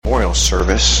memorial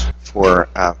service for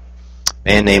a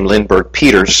man named Lindbergh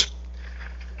Peters.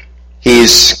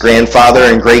 He's grandfather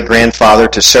and great-grandfather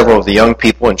to several of the young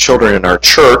people and children in our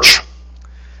church.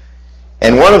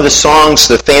 And one of the songs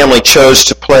the family chose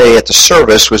to play at the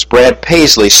service was Brad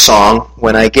Paisley's song,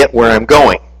 When I Get Where I'm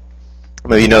Going. How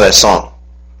many of you know that song?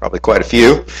 Probably quite a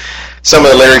few. Some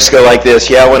of the lyrics go like this: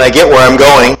 yeah, when I get where I'm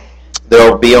going, there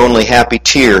will be only happy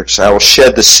tears. I will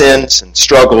shed the sins and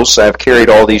struggles I have carried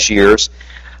all these years.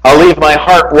 I'll leave my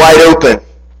heart wide open.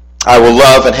 I will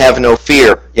love and have no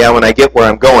fear. Yeah, when I get where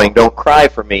I'm going, don't cry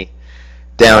for me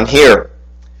down here.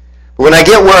 But when I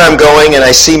get where I'm going and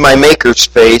I see my Maker's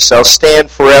face, I'll stand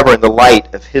forever in the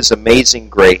light of His amazing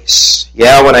grace.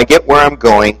 Yeah, when I get where I'm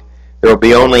going, there will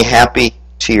be only happy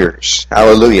tears.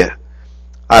 Hallelujah.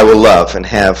 I will love and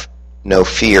have no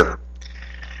fear.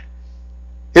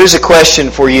 Here's a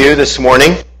question for you this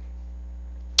morning.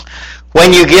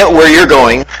 When you get where you're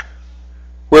going,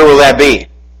 where will that be?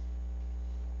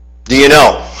 Do you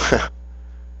know?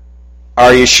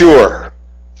 Are you sure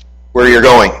where you're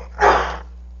going?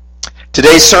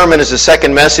 Today's sermon is the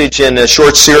second message in a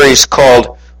short series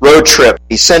called Road Trip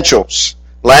Essentials.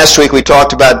 Last week we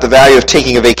talked about the value of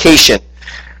taking a vacation.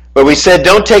 But we said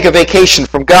don't take a vacation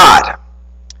from God.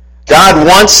 God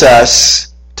wants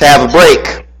us to have a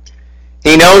break.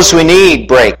 He knows we need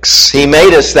breaks. He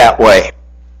made us that way.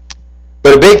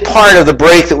 But a big part of the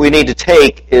break that we need to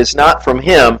take is not from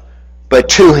Him, but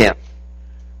to Him.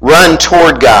 Run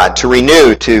toward God to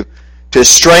renew, to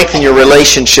strengthen your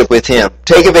relationship with Him.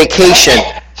 Take a vacation,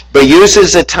 but use it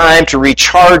as a time to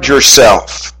recharge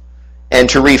yourself and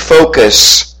to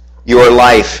refocus your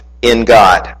life in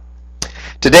God.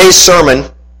 Today's sermon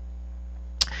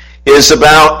is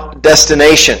about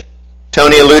destination.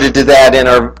 Tony alluded to that in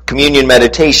our communion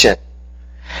meditation.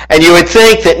 And you would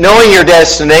think that knowing your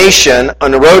destination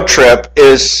on a road trip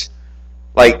is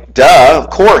like, duh, of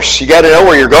course. You got to know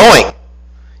where you're going.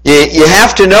 You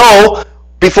have to know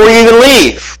before you even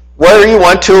leave where you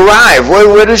want to arrive.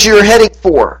 What is you're heading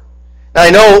for? Now, I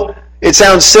know it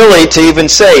sounds silly to even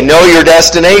say, know your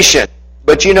destination.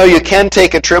 But you know you can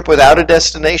take a trip without a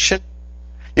destination.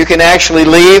 You can actually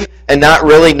leave and not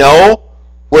really know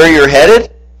where you're headed.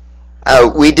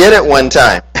 We did it one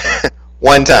time.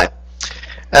 One time.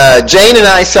 Jane and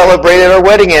I celebrated our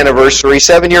wedding anniversary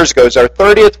 7 years ago. It was our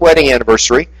 30th wedding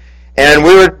anniversary. And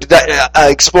we were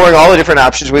exploring all the different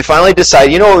options. We finally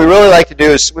decided, what we really like to do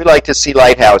is we like to see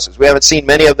lighthouses. We haven't seen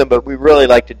many of them, but we really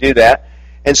like to do that.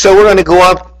 And so we're going to go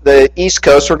up the East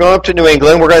Coast. We're going up to New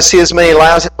England. We're going to see as many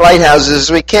lighthouses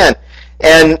as we can.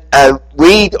 And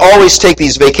we always take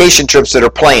these vacation trips that are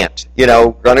planned.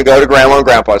 We're going to go to Grandma and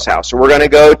Grandpa's house, or we're going to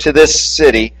go to this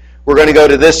city. We're going to go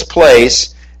to this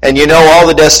place. And all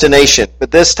the destination. But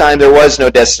this time there was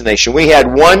no destination. We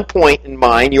had one point in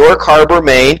mind, York Harbor,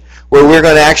 Maine, where we're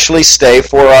going to actually stay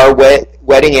for our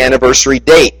wedding anniversary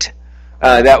date.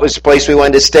 That was the place we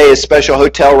wanted to stay, a special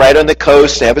hotel right on the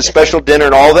coast, to have a special dinner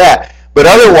and all that. But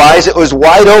otherwise, it was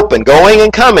wide open, going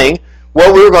and coming,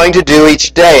 what we were going to do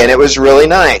each day, and it was really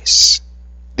nice.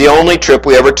 The only trip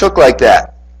we ever took like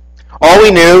that. All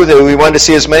we knew that we wanted to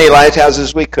see as many lighthouses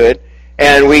as we could,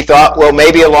 and we thought, well,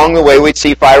 maybe along the way we'd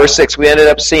see 5 or 6. We ended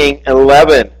up seeing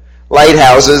 11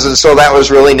 lighthouses, and so that was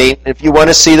really neat. If you want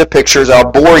to see the pictures,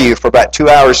 I'll bore you for about 2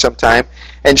 hours sometime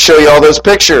and show you all those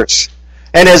pictures.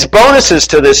 And as bonuses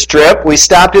to this trip, we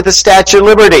stopped at the Statue of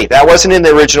Liberty. That wasn't in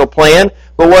the original plan,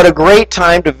 but what a great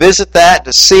time to visit that,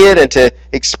 to see it, and to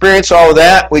experience all of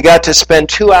that. We got to spend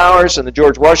 2 hours on the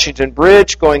George Washington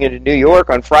Bridge going into New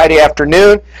York on Friday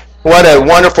afternoon. What a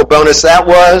wonderful bonus that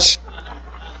was.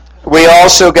 We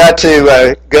also got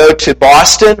to go to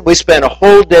Boston. We spent a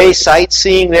whole day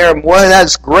sightseeing there, and boy,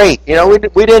 that's great.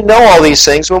 We didn't know all these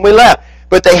things when we left,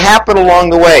 but they happened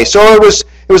along the way. So it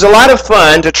was a lot of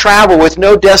fun to travel with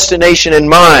no destination in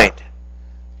mind.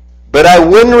 But I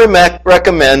wouldn't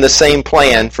recommend the same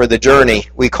plan for the journey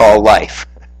we call life.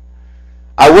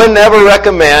 I wouldn't ever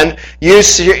recommend you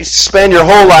spend your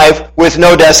whole life with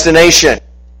no destination.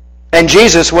 And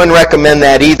Jesus wouldn't recommend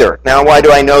that either. Now, why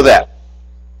do I know that?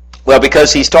 Well,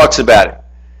 because He talks about it.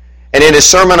 And in His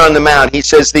Sermon on the Mount, He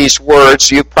says these words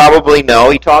you probably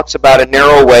know. He talks about a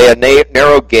narrow way, a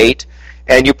narrow gate,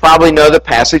 and you probably know the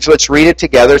passage. Let's read it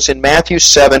together. It's in Matthew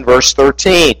 7, verse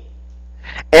 13.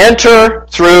 Enter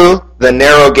through the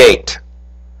narrow gate.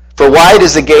 For wide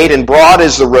is the gate and broad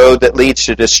is the road that leads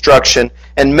to destruction,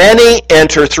 and many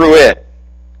enter through it.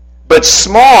 But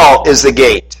small is the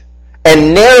gate,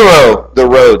 and narrow the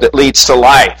road that leads to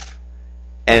life,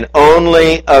 and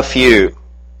only a few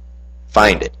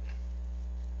find it.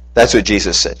 That's what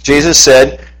Jesus said. Jesus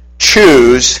said,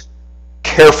 choose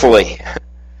carefully.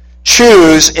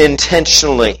 choose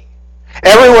intentionally.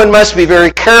 Everyone must be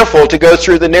very careful to go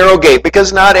through the narrow gate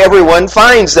because not everyone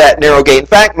finds that narrow gate. In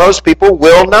fact, most people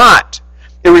will not.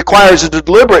 It requires a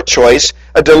deliberate choice,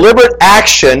 a deliberate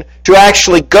action to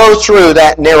actually go through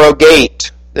that narrow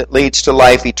gate that leads to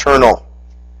life eternal.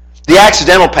 The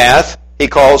accidental path, he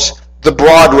calls the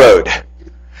broad road.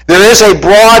 There is a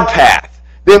broad path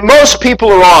that most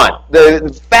people are on.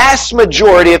 The vast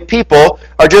majority of people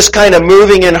are just kind of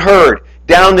moving in herd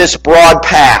down this broad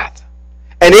path.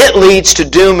 And it leads to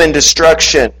doom and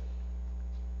destruction.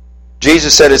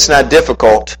 Jesus said it's not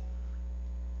difficult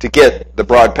to get the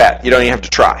broad path. You don't even have to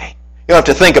try. You don't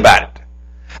have to think about it.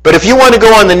 But if you want to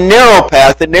go on the narrow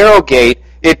path, the narrow gate,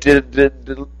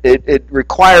 it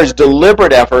requires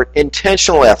deliberate effort,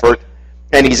 intentional effort,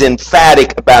 and he's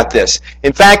emphatic about this.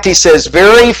 In fact, he says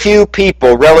very few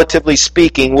people, relatively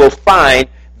speaking, will find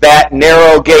that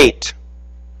narrow gate.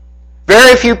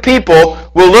 Very few people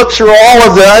will look through all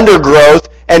of the undergrowth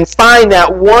and find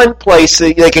that one place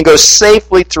that they can go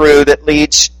safely through that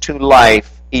leads to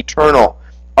life eternal.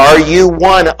 Are you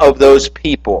one of those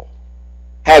people?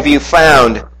 Have you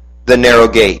found the narrow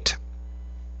gate?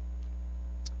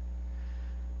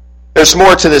 There's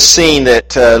more to this scene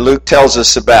that Luke tells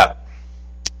us about.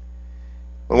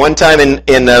 One time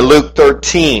in Luke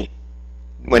 13,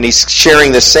 when he's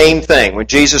sharing the same thing, when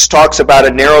Jesus talks about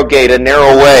a narrow gate, a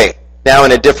narrow way, now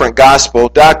in a different gospel,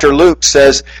 Dr. Luke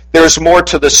says there's more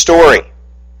to the story.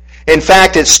 In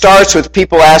fact, it starts with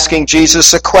people asking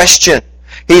Jesus a question.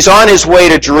 He's on his way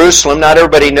to Jerusalem. Not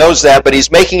everybody knows that, but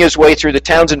he's making his way through the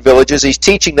towns and villages. He's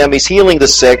teaching them. He's healing the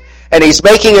sick. And he's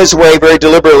making his way very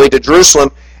deliberately to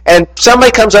Jerusalem. And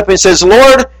somebody comes up and says,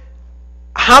 Lord,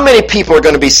 how many people are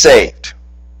going to be saved?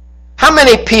 How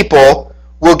many people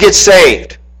will get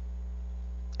saved?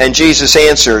 And Jesus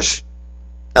answers,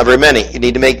 not very many. You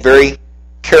need to make very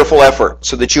careful effort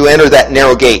so that you enter that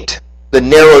narrow gate, the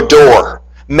narrow door.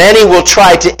 Many will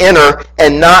try to enter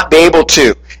and not be able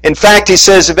to. In fact, he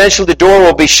says eventually the door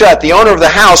will be shut. The owner of the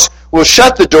house will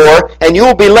shut the door, and you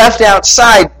will be left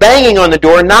outside banging on the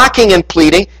door, knocking and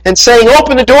pleading, and saying,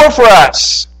 open the door for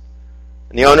us.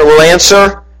 And the owner will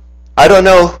answer, I don't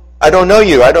know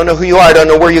you. I don't know who you are. I don't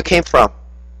know where you came from.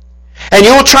 And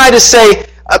you will try to say,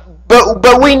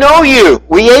 but we know you.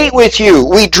 We ate with you.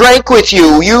 We drank with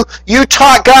you. You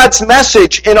taught God's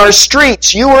message in our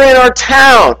streets. You were in our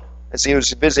town, as he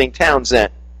was visiting towns then.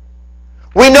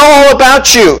 We know all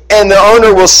about you. And the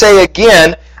owner will say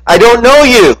again, I don't know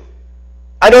you.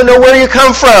 I don't know where you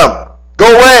come from. Go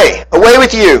away. Away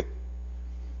with you.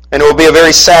 And it will be a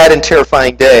very sad and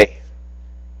terrifying day.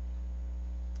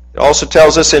 It also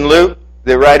tells us in Luke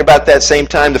that right about that same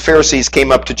time the Pharisees came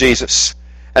up to Jesus.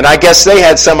 And I guess they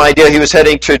had some idea he was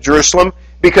heading to Jerusalem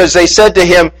because they said to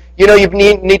him, you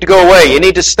need to go away. You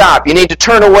need to stop. You need to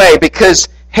turn away because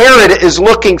Herod is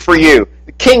looking for you.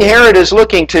 King Herod is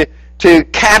looking to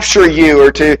capture you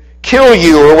or to kill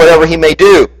you or whatever he may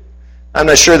do. I'm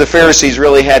not sure the Pharisees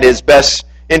really had his best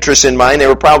interest in mind. They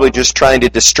were probably just trying to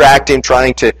distract him,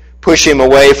 trying to push him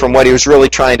away from what he was really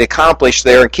trying to accomplish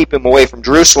there and keep him away from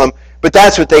Jerusalem. But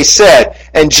that's what they said.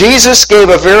 And Jesus gave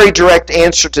a very direct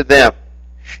answer to them.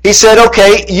 He said,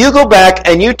 okay, you go back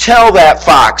and you tell that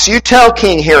fox, you tell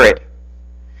King Herod,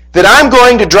 that I'm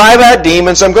going to drive out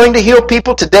demons, I'm going to heal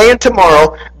people today and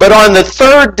tomorrow, but on the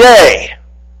third day,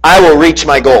 I will reach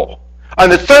my goal. On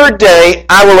the third day,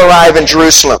 I will arrive in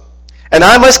Jerusalem. And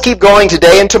I must keep going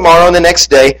today and tomorrow and the next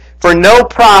day, for no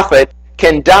prophet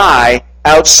can die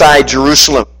outside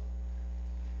Jerusalem.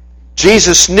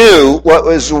 Jesus knew what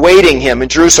was awaiting him in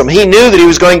Jerusalem. He knew that he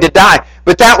was going to die,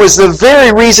 but that was the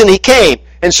very reason he came.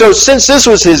 And so since this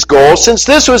was his goal, since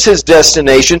this was his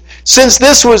destination, since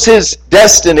this was his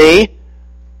destiny,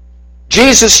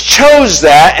 Jesus chose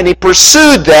that and he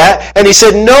pursued that and he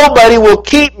said, nobody will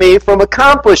keep me from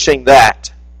accomplishing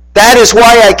that. That is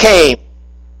why I came.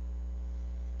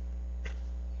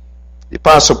 The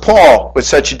Apostle Paul was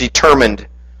such a determined,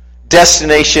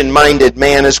 destination-minded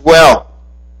man as well.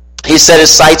 He set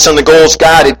his sights on the goals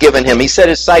God had given him. He set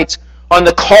his sights on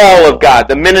the call of God,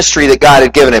 the ministry that God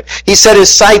had given him. He set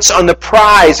his sights on the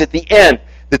prize at the end,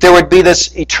 that there would be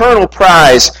this eternal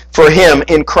prize for him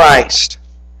in Christ.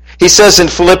 He says in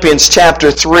Philippians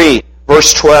chapter 3,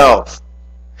 verse 12,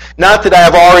 not that I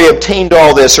have already obtained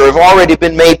all this or have already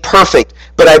been made perfect,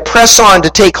 but I press on to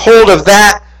take hold of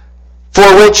that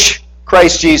for which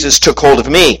Christ Jesus took hold of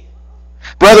me.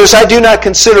 Brothers, I do not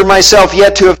consider myself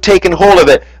yet to have taken hold of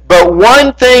it, but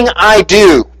one thing I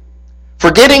do,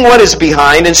 forgetting what is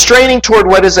behind and straining toward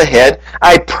what is ahead,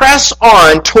 I press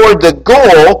on toward the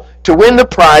goal to win the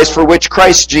prize for which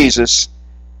Christ Jesus,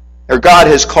 or God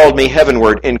has called me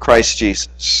heavenward in Christ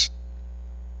Jesus.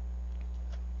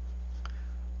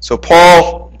 So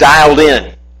Paul dialed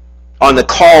in on the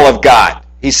call of God.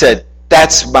 He said,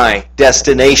 that's my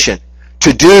destination,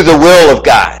 to do the will of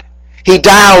God. He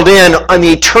dialed in on the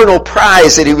eternal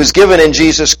prize that he was given in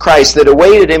Jesus Christ that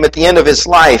awaited him at the end of his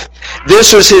life.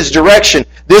 This was his direction.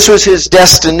 This was his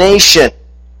destination,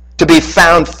 to be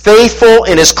found faithful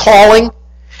in his calling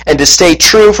and to stay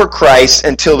true for Christ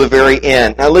until the very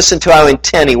end. Now listen to how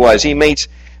intent he was. He makes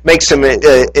some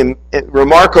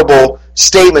remarkable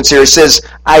statements here. He says,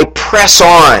 I press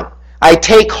on. I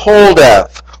take hold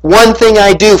of. One thing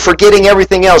I do, forgetting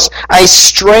everything else. I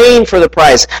strain for the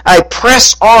prize. I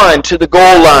press on to the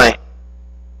goal line.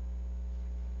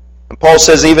 And Paul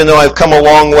says, even though I've come a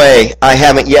long way, I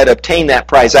haven't yet obtained that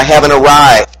prize. I haven't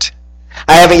arrived.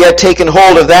 I haven't yet taken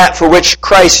hold of that for which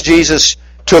Christ Jesus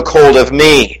took hold of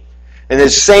me. And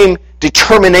the same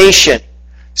determination,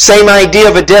 same idea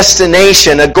of a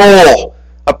destination, a goal,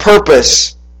 a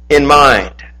purpose in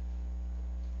mind.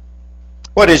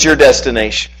 What is your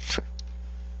destination?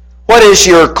 What is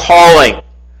your calling?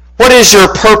 What is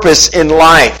your purpose in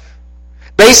life?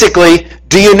 Basically,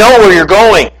 do you know where you're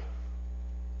going?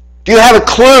 Do you have a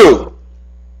clue?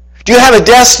 Do you have a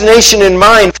destination in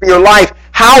mind for your life?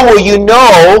 How will you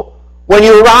know when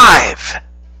you arrive?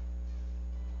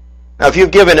 Now, if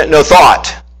you've given it no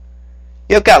thought,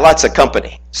 you've got lots of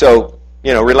company. So,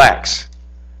 relax.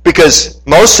 Because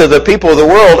most of the people of the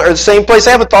world are the same place.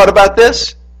 They haven't thought about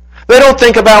this. They don't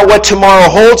think about what tomorrow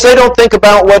holds. They don't think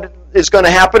about what is going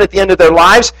to happen at the end of their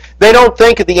lives. They don't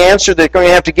think of the answer they're going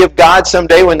to have to give God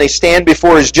someday when they stand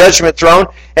before His judgment throne,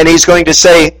 and He's going to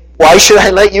say, why should I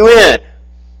let you in?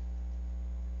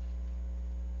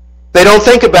 They don't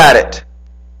think about it.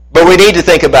 But we need to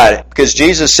think about it, because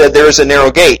Jesus said there is a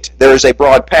narrow gate, there is a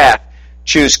broad path.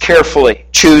 Choose carefully,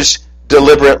 choose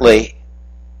deliberately.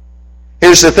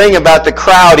 Here's the thing about the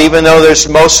crowd, even though there's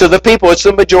most of the people, it's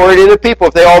the majority of the people.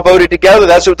 If they all voted together,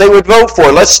 that's what they would vote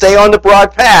for. Let's stay on the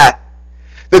broad path.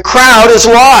 The crowd is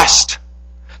lost.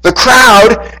 The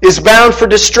crowd is bound for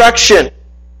destruction.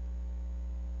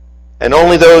 And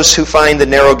only those who find the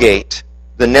narrow gate,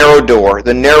 the narrow door,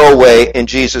 the narrow way in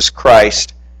Jesus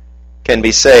Christ can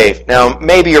be saved. Now,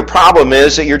 maybe your problem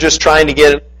is that you're just trying to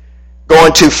get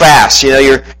going too fast.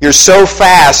 You're so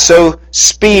fast, so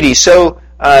speedy, so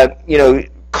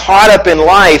caught up in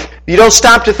life, you don't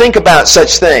stop to think about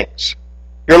such things.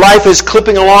 Your life is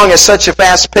clipping along at such a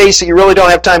fast pace that you really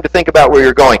don't have time to think about where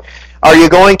you're going. Are you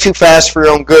going too fast for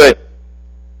your own good?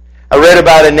 I read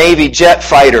about a Navy jet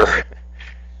fighter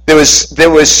that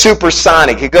was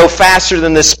supersonic. It could go faster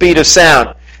than the speed of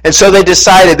sound. And so they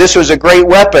decided this was a great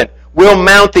weapon. We'll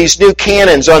mount these new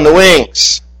cannons on the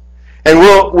wings. And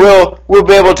we'll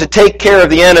be able to take care of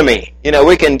the enemy.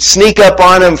 We can sneak up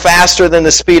on them faster than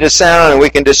the speed of sound, and we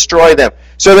can destroy them.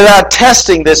 So they're out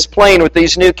testing this plane with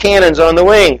these new cannons on the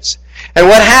wings. And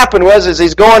what happened was, as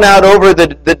he's going out over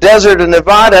the desert of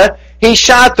Nevada, he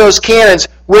shot those cannons,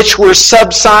 which were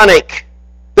subsonic.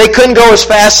 They couldn't go as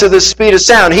fast as the speed of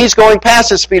sound. He's going past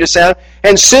the speed of sound,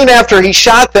 and soon after he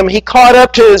shot them, he caught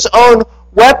up to his own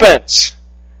weapons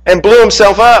and blew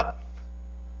himself up.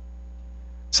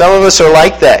 Some of us are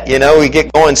like that, we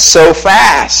get going so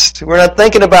fast. We're not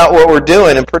thinking about what we're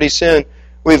doing, and pretty soon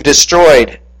we've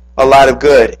destroyed a lot of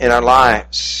good in our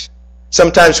lives.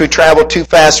 Sometimes we travel too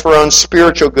fast for our own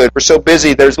spiritual good. We're so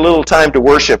busy, there's little time to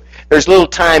worship. There's little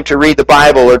time to read the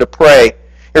Bible or to pray.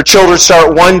 Your children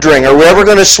start wondering, are we ever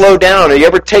going to slow down? Do you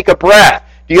ever take a breath?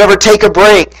 Do you ever take a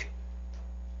break?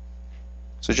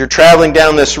 So as you're traveling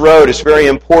down this road, it's very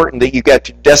important that you got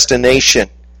your destination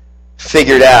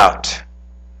figured out.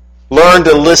 Learn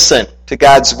to listen to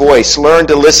God's voice. Learn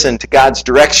to listen to God's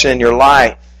direction in your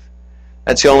life.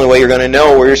 That's the only way you're going to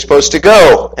know where you're supposed to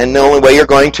go, and the only way you're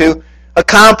going to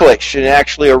accomplish and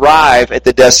actually arrive at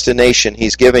the destination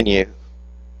He's given you.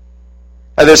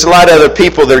 Now, there's a lot of other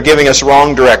people that are giving us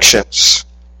wrong directions.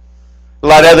 A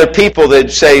lot of other people that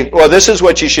say, well, this is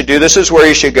what you should do, this is where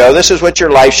you should go, this is what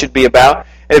your life should be about.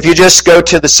 And if you just go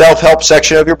to the self-help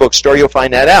section of your bookstore, you'll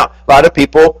find that out. A lot of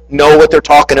people know what they're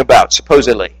talking about,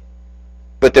 supposedly.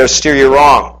 But they'll steer you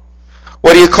wrong.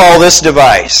 What do you call this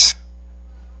device?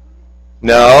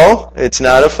 No, it's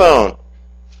not a phone.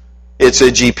 It's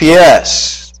a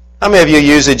GPS. How many of you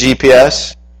use a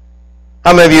GPS?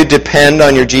 How many of you depend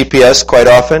on your GPS quite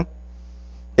often?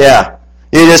 Yeah.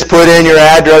 You just put in your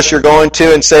address you're going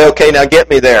to and say, okay, now get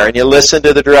me there. And you listen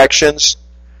to the directions.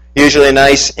 Usually a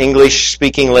nice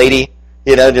English-speaking lady,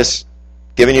 just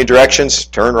giving you directions.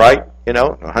 Turn right,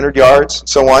 100 yards, and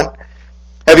so on.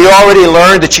 Have you already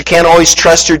learned that you can't always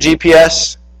trust your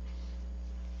GPS?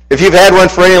 If you've had one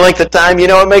for any length of time,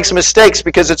 it makes mistakes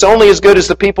because it's only as good as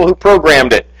the people who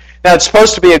programmed it. Now, it's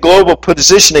supposed to be a global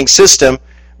positioning system,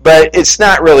 but it's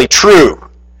not really true.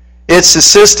 It's the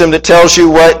system that tells you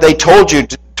what they told it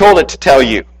to tell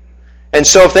you. And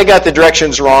so if they got the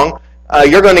directions wrong,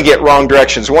 you're going to get wrong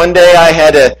directions. One day I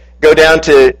had to go down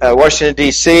to Washington,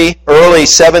 D.C., early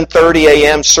 7:30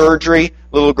 a.m. surgery.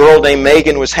 A little girl named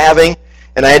Megan was having,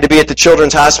 and I had to be at the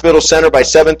Children's Hospital Center by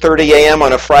 7:30 a.m.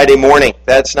 on a Friday morning.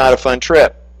 That's not a fun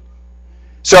trip.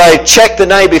 So I checked the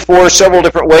night before several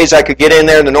different ways I could get in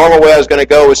there, and the normal way I was going to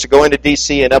go was to go into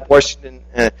D.C. and up Washington.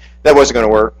 That wasn't going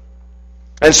to work.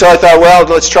 And so I thought, well,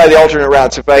 let's try the alternate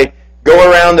routes. If I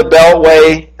go around the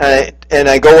Beltway and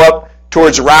I go up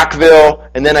towards Rockville,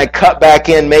 and then I cut back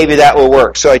in, maybe that will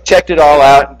work. So I checked it all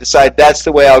out and decided that's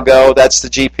the way I'll go. That's the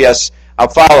GPS I'll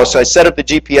follow. So I set up the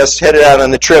GPS, headed out on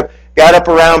the trip, got up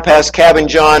around past Cabin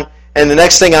John, and the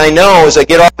next thing I know is I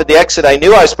get off at the exit I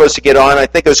knew I was supposed to get on. I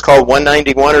think it was called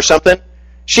 191 or something.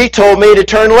 She told me to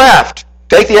turn left.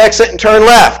 Take the exit and turn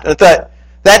left. And I thought,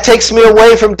 that takes me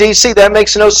away from D.C. That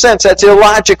makes no sense. That's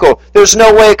illogical. There's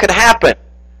no way it could happen.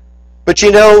 But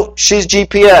you know, she's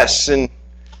GPS, and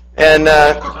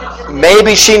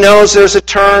maybe she knows there's a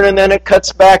turn, and then it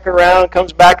cuts back around,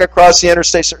 comes back across the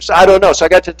interstate. So I don't know. So I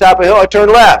got to the top of the hill. I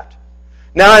turned left.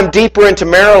 Now I'm deeper into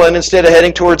Maryland instead of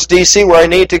heading towards D.C. where I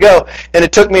need to go. And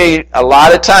it took me a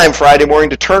lot of time Friday morning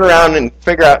to turn around and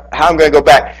figure out how I'm going to go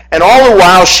back. And all the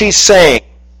while she's saying,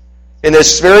 in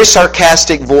this very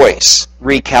sarcastic voice,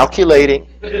 recalculating,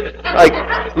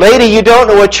 like, lady, you don't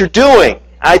know what you're doing.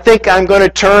 I think I'm going to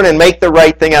turn and make the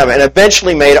right thing out of it. And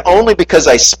eventually made it only because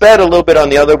I sped a little bit on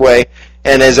the other way.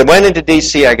 And as I went into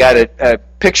D.C., I got a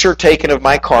picture taken of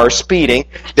my car speeding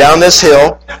down this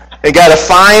hill. I got a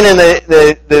fine in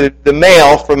the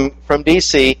mail from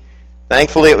D.C.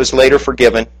 Thankfully, it was later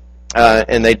forgiven,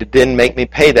 and they didn't make me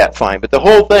pay that fine. But the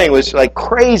whole thing was like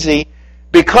crazy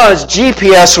because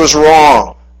GPS was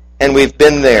wrong, and we've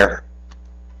been there.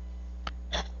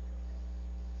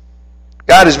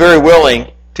 God is very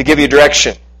willing to give you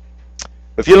direction.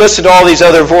 If you listen to all these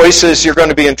other voices, you're going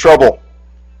to be in trouble.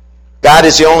 God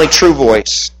is the only true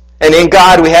voice. And in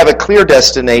God, we have a clear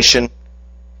destination.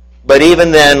 But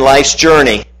even then, life's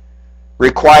journey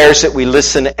requires that we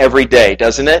listen every day,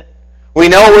 doesn't it? We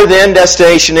know where the end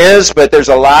destination is, but there's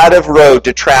a lot of road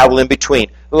to travel in between.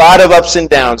 A lot of ups and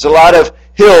downs, a lot of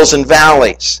hills and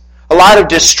valleys, a lot of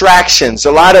distractions,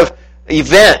 a lot of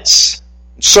events,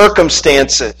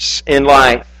 circumstances in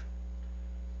life.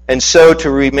 And so to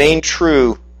remain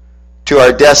true to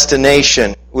our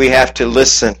destination, we have to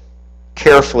listen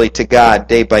carefully to God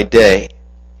day by day.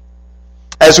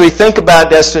 As we think about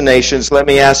destinations, let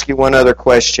me ask you one other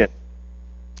question.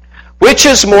 Which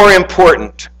is more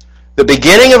important, the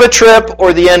beginning of a trip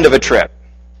or the end of a trip?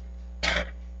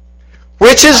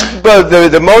 Which is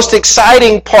the most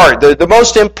exciting part, the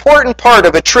most important part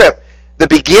of a trip, the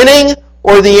beginning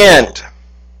or the end?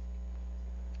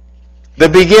 The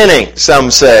beginning, some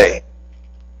say.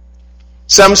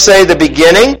 Some say the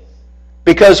beginning,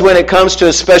 because when it comes to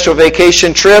a special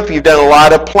vacation trip, you've done a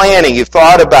lot of planning. You've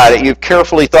thought about it. You've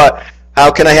carefully thought,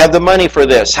 how can I have the money for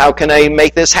this? How can I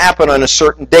make this happen on a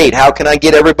certain date? How can I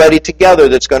get everybody together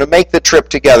that's going to make the trip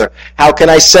together? How can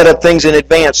I set up things in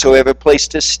advance so we have a place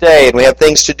to stay and we have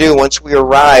things to do once we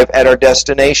arrive at our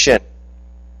destination?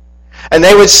 And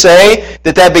they would say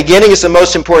that beginning is the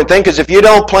most important thing, because if you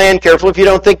don't plan carefully, if you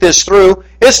don't think this through,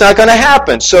 it's not going to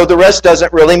happen. So the rest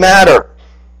doesn't really matter.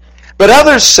 But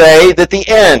others say that the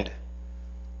end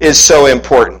is so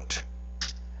important.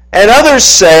 And others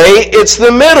say it's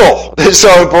the middle that's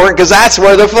so important, because that's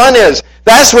where the fun is.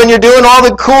 That's when you're doing all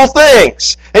the cool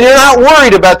things. And you're not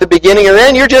worried about the beginning or the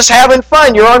end. You're just having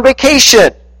fun. You're on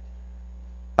vacation.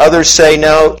 Others say,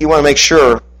 no, you want to make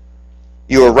sure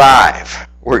you arrive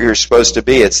where you're supposed to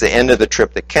be. It's the end of the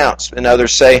trip that counts. And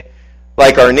others say,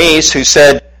 like our niece, who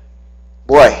said,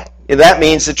 boy, that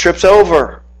means the trip's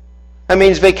over. That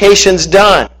means vacation's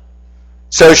done.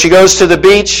 So she goes to the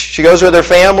beach, she goes with her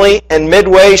family, and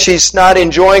midway she's not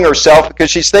enjoying herself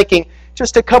because she's thinking,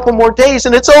 just a couple more days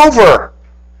and it's over.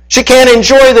 She can't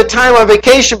enjoy the time on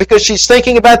vacation because she's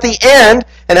thinking about the end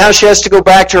and how she has to go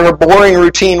back to her boring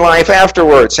routine life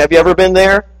afterwards. Have you ever been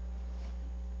there?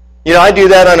 You know, I do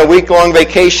that on a week-long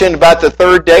vacation. About the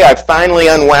third day, I've finally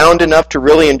unwound enough to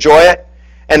really enjoy it.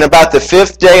 And about the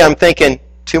fifth day, I'm thinking,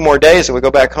 2 more days and we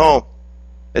go back home.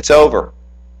 It's over.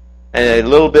 And a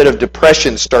little bit of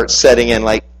depression starts setting in,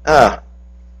 like,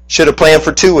 should have planned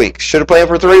for 2 weeks, should have planned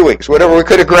for 3 weeks, whatever we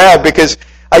could have grabbed, because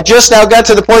I just now got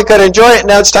to the point, got to enjoy it, and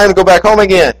now it's time to go back home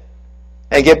again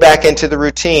and get back into the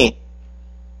routine.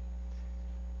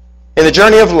 In the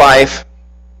journey of life,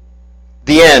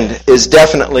 the end is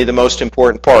definitely the most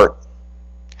important part.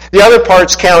 The other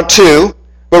parts count too,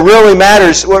 but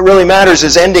what really matters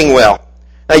is ending well.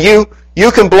 Now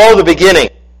you can blow the beginning.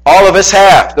 All of us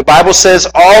have. The Bible says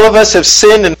all of us have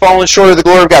sinned and fallen short of the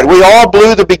glory of God. We all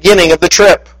blew the beginning of the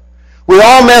trip. We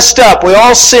all messed up. We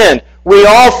all sinned. We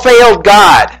all failed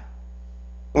God.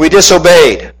 We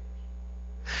disobeyed.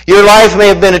 Your life may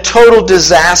have been a total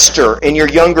disaster in your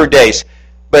younger days,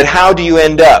 but how do you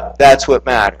end up? That's what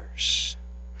matters.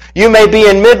 You may be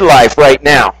in midlife right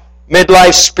now.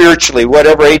 Midlife spiritually,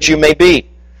 whatever age you may be.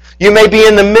 You may be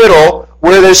in the middle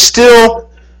where there's still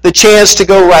the chance to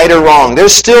go right or wrong.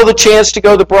 There's still the chance to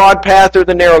go the broad path or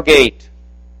the narrow gate.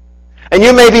 And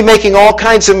you may be making all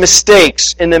kinds of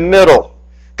mistakes in the middle.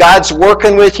 God's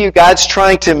working with you. God's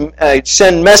trying to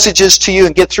send messages to you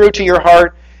and get through to your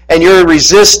heart. And you're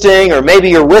resisting, or maybe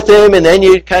you're with Him and then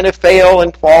you kind of fail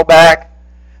and fall back.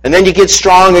 And then you get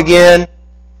strong again.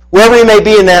 Wherever you may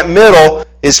be in that middle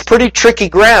is pretty tricky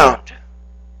ground.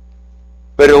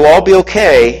 But it'll all be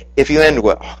okay if you end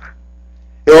well.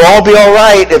 It will all be all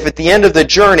right if at the end of the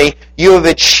journey you have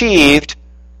achieved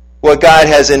what God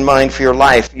has in mind for your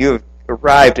life. You have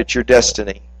arrived at your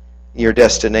destiny, your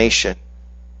destination.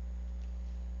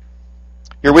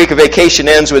 Your week of vacation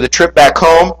ends with a trip back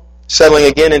home, settling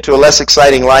again into a less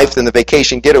exciting life than the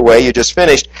vacation getaway you just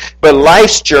finished. But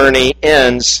life's journey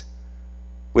ends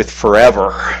with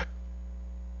forever.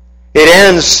 It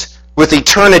ends with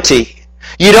eternity.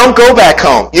 You don't go back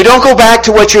home. You don't go back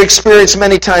to what you experienced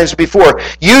many times before.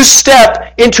 You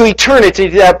step into eternity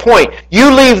to that point.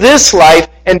 You leave this life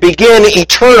and begin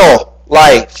eternal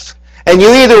life. And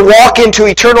you either walk into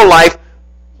eternal life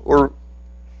or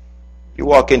you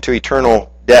walk into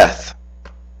eternal death.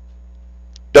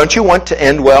 Don't you want to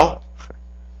end well?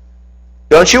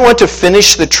 Don't you want to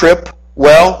finish the trip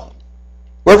well?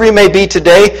 Wherever you may be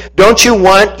today, don't you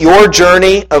want your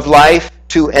journey of life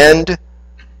to end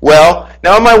well?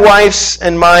 Now, on my wife's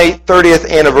and my 30th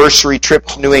anniversary trip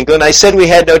to New England, I said we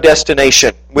had no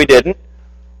destination. We didn't.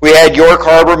 We had York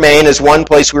Harbor, Maine as one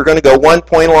place we were going to go, one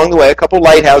point along the way, a couple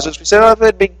lighthouses. We said,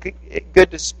 it'd be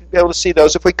good to be able to see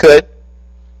those if we could.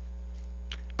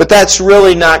 But that's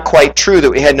really not quite true that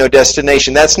we had no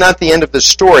destination. That's not the end of the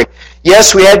story.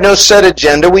 Yes, we had no set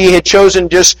agenda. We had chosen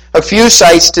just a few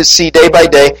sites to see day by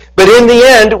day. But in the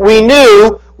end, we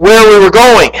knew where we were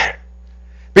going.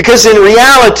 Because in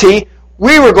reality,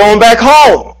 we were going back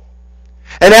home.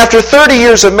 And after 30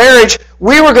 years of marriage,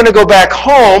 we were going to go back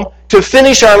home to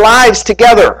finish our lives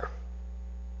together.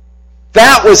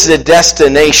 That was the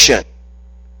destination.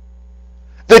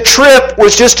 The trip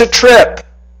was just a trip.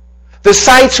 The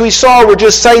sights we saw were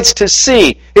just sights to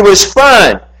see. It was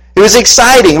fun. It was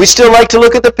exciting. We still like to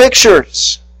look at the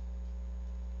pictures.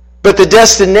 But the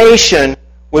destination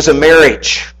was a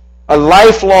marriage, a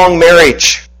lifelong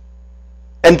marriage.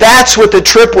 And that's what the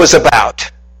trip was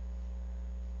about.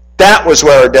 That was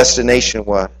where our destination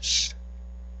was.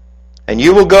 And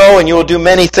you will go and you will do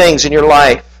many things in your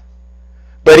life.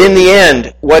 But in the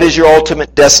end, what is your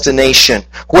ultimate destination?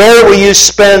 Where will you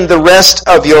spend the rest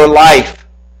of your life?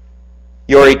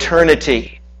 Your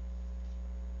eternity.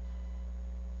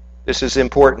 This is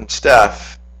important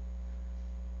stuff.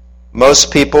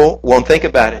 Most people won't think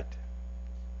about it.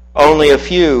 Only a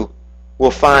few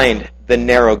will find the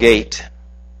narrow gate.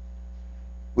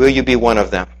 Will you be one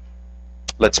of them?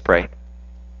 Let's pray.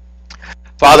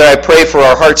 Father, I pray for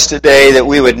our hearts today that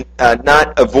we would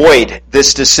not avoid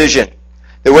this decision.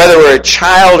 That whether we're a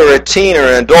child or a teen or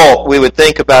an adult, we would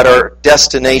think about our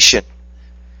destination.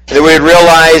 And that we would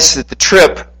realize that the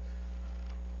trip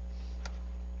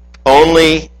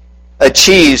only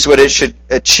achieves what it should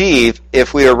achieve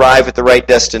if we arrive at the right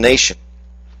destination.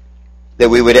 That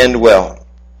we would end well.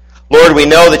 Lord, we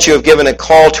know that you have given a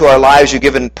call to our lives. You've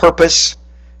given purpose.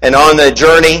 And on the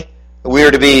journey, we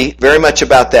are to be very much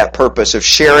about that purpose of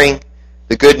sharing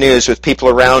the good news with people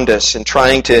around us and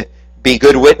trying to be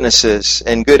good witnesses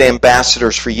and good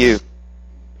ambassadors for you.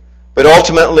 But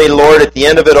ultimately, Lord, at the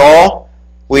end of it all,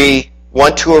 we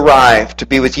want to arrive to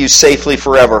be with you safely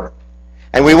forever.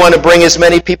 And we want to bring as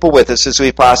many people with us as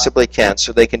we possibly can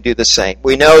so they can do the same.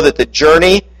 We know that the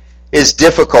journey is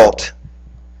difficult.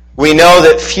 We know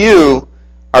that few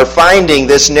are finding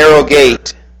this narrow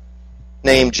gate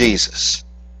named Jesus.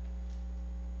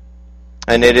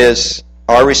 And it is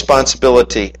our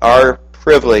responsibility, our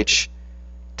privilege,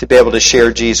 to be able to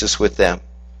share Jesus with them.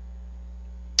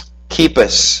 Keep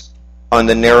us on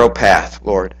the narrow path,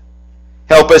 Lord.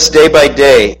 Help us day by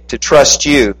day to trust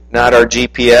you, not our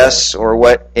GPS or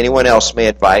what anyone else may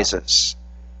advise us.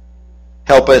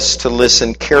 Help us to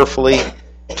listen carefully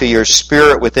to your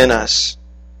Spirit within us.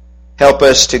 Help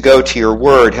us to go to your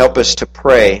word. Help us to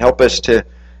pray. Help us to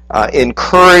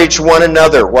encourage one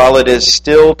another while it is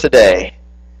still today,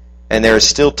 and there is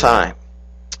still time,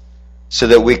 so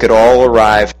that we could all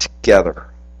arrive together,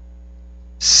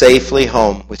 safely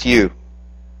home with you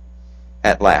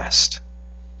at last.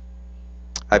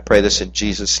 I pray this in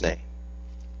Jesus' name.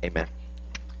 Amen.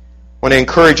 I want to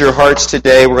encourage your hearts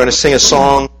today. We're going to sing a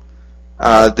song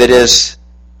that is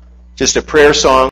just a prayer song.